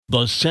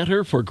The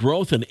Center for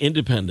Growth and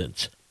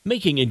Independence,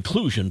 making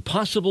inclusion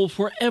possible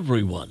for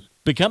everyone.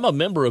 Become a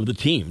member of the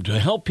team to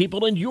help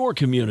people in your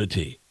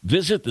community.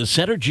 Visit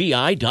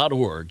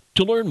thecentergi.org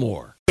to learn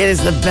more. It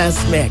is the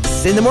best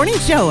mix in the morning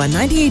show on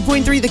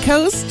 98.3 The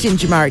Coast.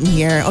 Ginger Martin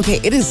here. Okay,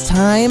 it is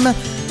time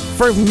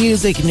for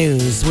music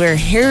news, where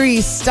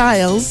Harry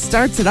Styles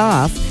starts it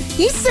off.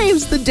 He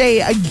saves the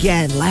day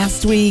again.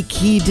 Last week,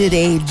 he did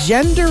a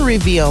gender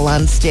reveal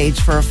on stage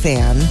for a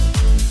fan.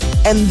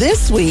 And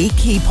this week,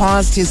 he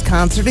paused his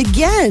concert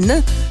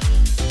again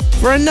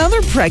for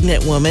another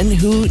pregnant woman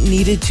who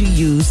needed to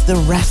use the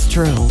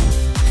restroom.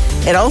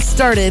 It all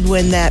started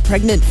when that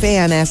pregnant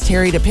fan asked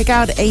Harry to pick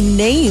out a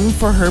name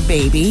for her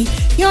baby.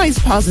 He always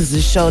pauses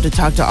his show to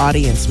talk to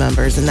audience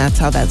members, and that's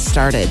how that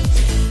started.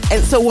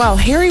 And so while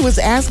Harry was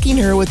asking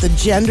her what the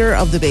gender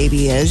of the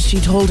baby is,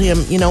 she told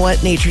him, you know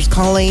what, nature's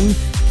calling.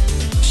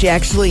 She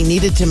actually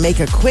needed to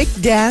make a quick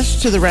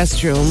dash to the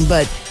restroom,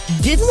 but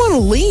didn't want to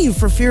leave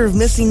for fear of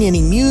missing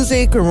any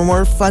music or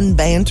more fun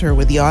banter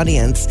with the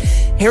audience.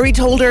 Harry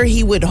told her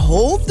he would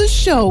hold the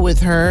show with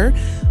her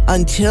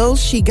until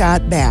she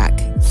got back.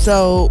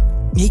 So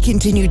he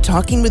continued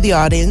talking with the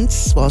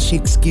audience while she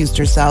excused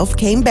herself,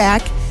 came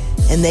back,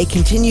 and they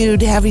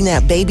continued having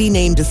that baby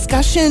name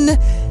discussion,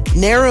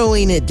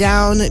 narrowing it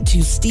down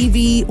to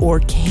Stevie or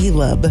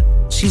Caleb.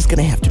 She's going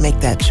to have to make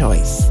that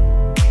choice.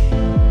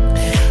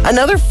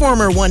 Another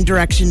former One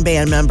Direction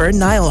band member,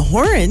 Niall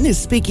Horan, is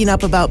speaking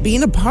up about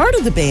being a part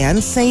of the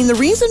band, saying the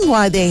reason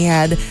why they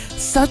had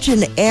such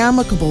an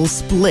amicable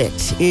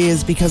split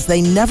is because they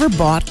never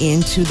bought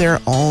into their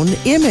own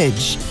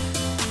image.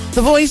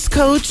 The voice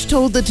coach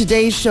told the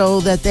Today Show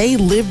that they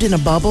lived in a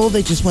bubble.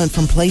 They just went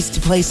from place to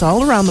place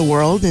all around the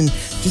world and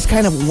just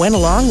kind of went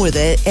along with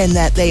it, and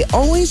that they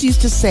always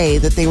used to say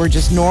that they were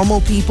just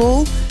normal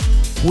people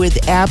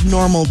with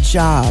abnormal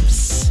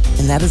jobs.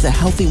 And that is a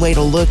healthy way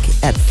to look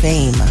at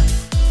fame.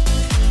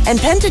 And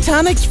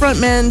Pentatonix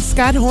frontman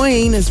Scott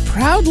Hoying is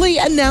proudly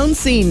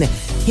announcing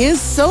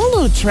his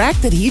solo track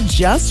that he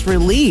just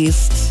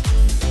released,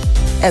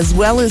 as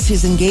well as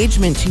his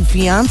engagement to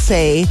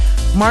fiancé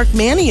Mark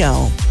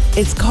Manio.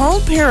 It's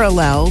called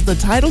Parallel, the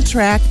title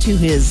track to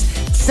his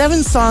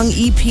 7-song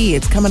EP.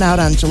 It's coming out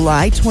on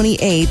July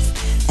 28th.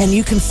 And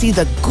you can see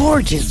the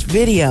gorgeous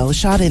video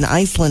shot in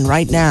Iceland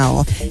right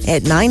now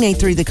at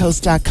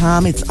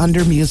 983thecoast.com. It's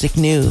under Music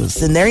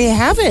News. And there you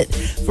have it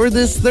for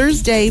this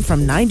Thursday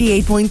from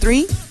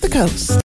 98.3 The Coast.